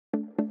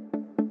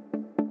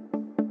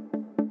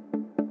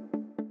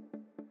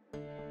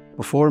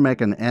Before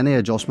making any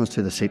adjustments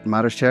to the seat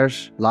matters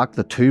chairs, lock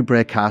the 2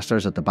 brake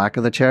casters at the back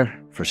of the chair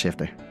for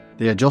safety.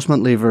 The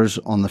adjustment levers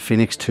on the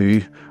Phoenix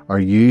 2 are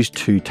used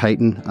to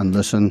tighten and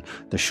loosen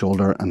the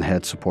shoulder and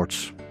head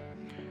supports.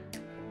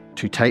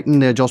 To tighten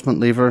the adjustment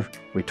lever,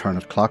 we turn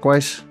it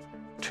clockwise.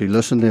 To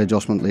loosen the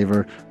adjustment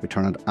lever, we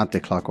turn it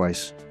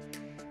anti-clockwise.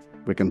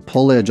 We can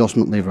pull the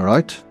adjustment lever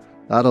out.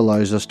 That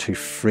allows us to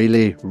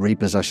freely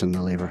reposition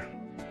the lever.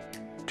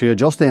 To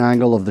adjust the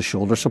angle of the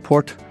shoulder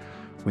support,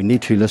 we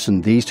need to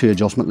loosen these 2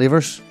 adjustment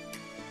levers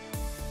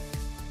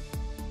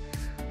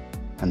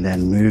and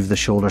then move the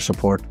shoulder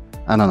support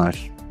in and out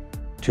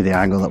to the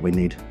angle that we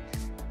need.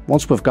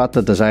 Once we've got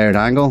the desired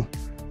angle,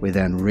 we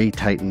then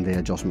re-tighten the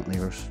adjustment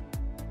levers.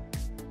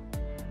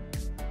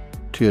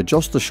 To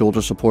adjust the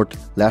shoulder support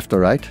left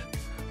or right,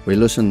 we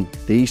loosen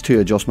these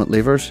 2 adjustment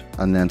levers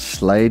and then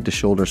slide the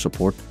shoulder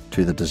support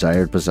to the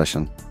desired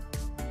position.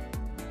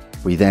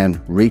 We then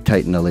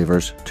re-tighten the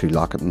levers to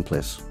lock it in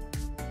place.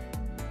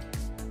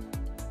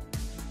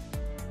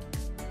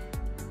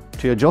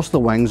 To adjust the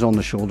wings on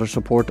the shoulder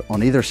support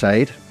on either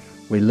side,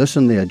 we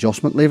loosen the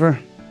adjustment lever.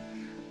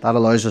 That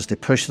allows us to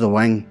push the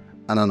wing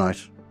in and out.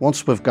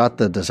 Once we've got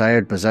the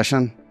desired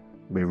position,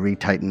 we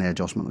re-tighten the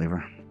adjustment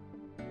lever.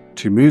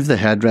 To move the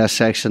headrest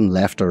section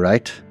left or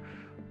right,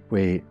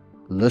 we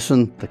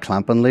loosen the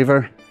clamping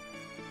lever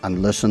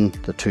and loosen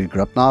the 2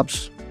 grip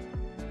knobs.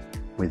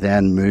 We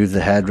then move the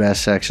headrest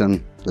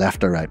section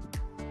left or right.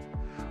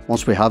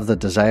 Once we have the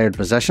desired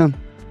position,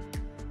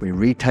 we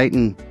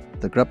re-tighten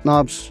the grip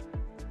knobs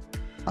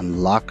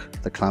and lock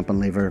the clamping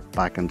lever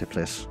back into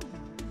place.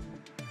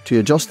 To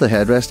adjust the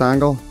headrest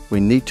angle, we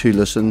need to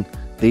loosen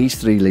these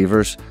 3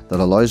 levers that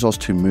allows us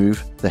to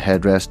move the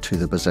headrest to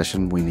the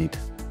position we need.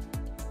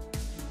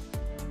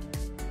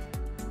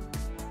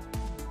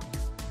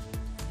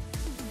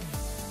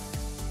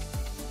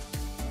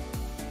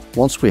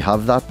 Once we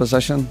have that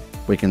position,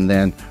 we can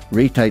then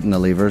re-tighten the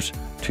levers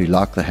to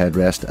lock the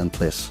headrest in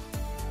place.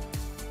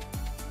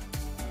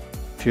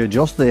 To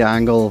adjust the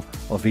angle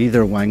of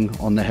either wing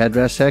on the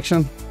headrest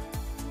section,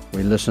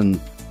 we loosen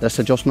this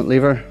adjustment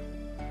lever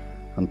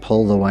and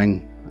pull the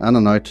wing in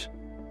and out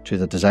to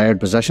the desired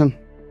position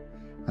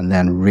and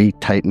then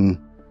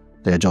re-tighten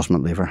the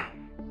adjustment lever.